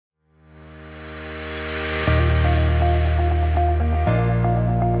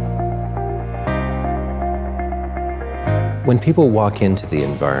When people walk into the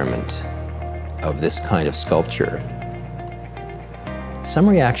environment of this kind of sculpture, some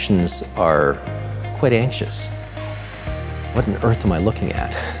reactions are quite anxious. What on earth am I looking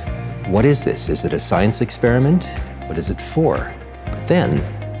at? What is this? Is it a science experiment? What is it for? But then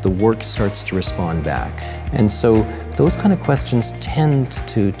the work starts to respond back. And so those kind of questions tend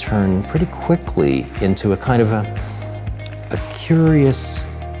to turn pretty quickly into a kind of a curious,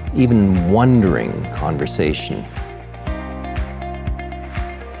 even wondering conversation.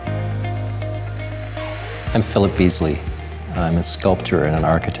 I'm Philip Beesley. I'm a sculptor and an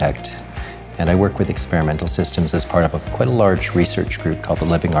architect, and I work with experimental systems as part of quite a large research group called the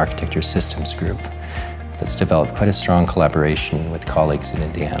Living Architecture Systems Group that's developed quite a strong collaboration with colleagues in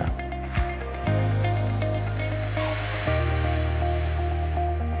Indiana.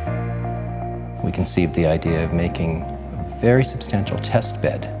 We conceived the idea of making a very substantial test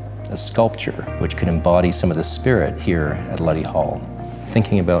bed, a sculpture which could embody some of the spirit here at Luddy Hall,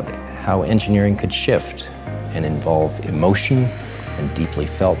 thinking about how engineering could shift and involve emotion and deeply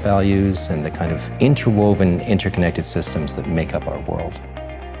felt values and the kind of interwoven, interconnected systems that make up our world.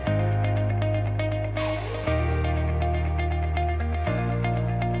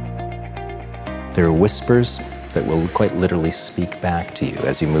 There are whispers that will quite literally speak back to you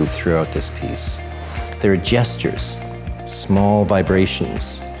as you move throughout this piece. There are gestures, small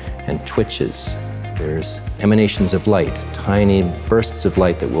vibrations and twitches. There's emanations of light, tiny bursts of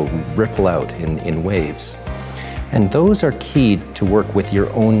light that will ripple out in waves. And those are key to work with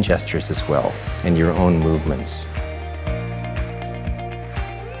your own gestures as well, and your own movements.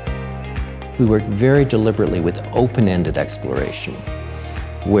 We work very deliberately with open-ended exploration,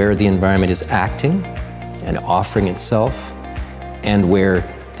 where the environment is acting and offering itself, and where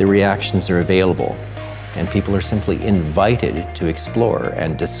the reactions are available, and people are simply invited to explore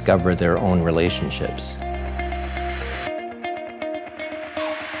and discover their own relationships.